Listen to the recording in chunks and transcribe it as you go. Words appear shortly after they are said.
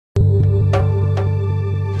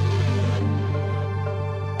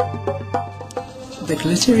The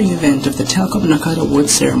glittering event of the Telkom Knockout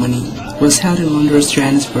Awards Ceremony was held in wondrous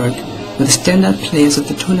Johannesburg, where the standout players of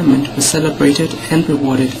the tournament were celebrated and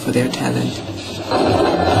rewarded for their talent.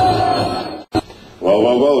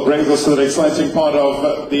 Well, it brings us to the exciting part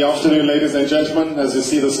of the afternoon, ladies and gentlemen. As you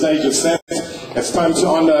see, the stage is set. It's time to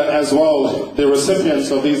honor as well the recipients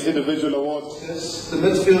of these individual awards. Yes, the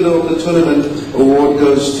midfielder of the tournament award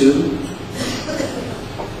goes to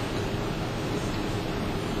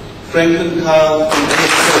Franklin Cale and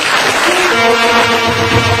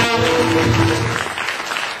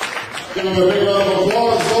Give him a big round of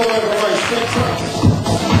applause. All over right, steps up.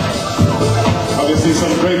 Obviously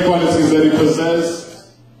some great qualities that he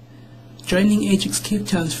possesses. Joining Ajax Cape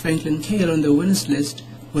Town's Franklin Cale on the winners list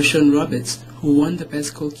was Sean Roberts, who won the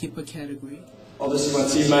best goalkeeper category. Obviously my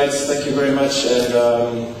teammates, thank you very much, and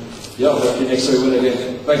yeah, hopefully next week we'll win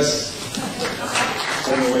again. Thanks.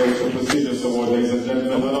 On the way to the prestigious award, ladies and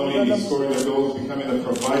gentlemen, not only is scoring the goals, becoming the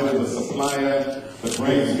provider, the supplier, the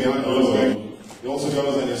brains behind the game, he also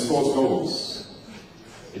goes and he scores goals.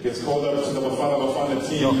 He gets called up to the Bafana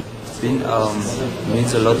team. It's been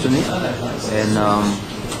means a lot to me, and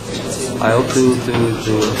I hope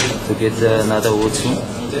to get another award soon.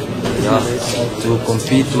 Yeah, to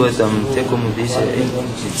compete with Telkom this year,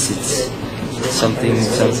 it's something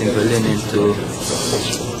brilliant, and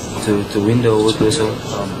to win the award also.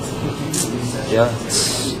 Yeah,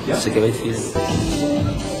 it's a great feeling.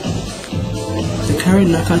 The current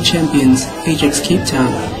knockout champions, Ajax Cape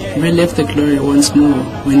Town, relived the glory once more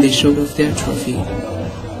when they showed off their trophy.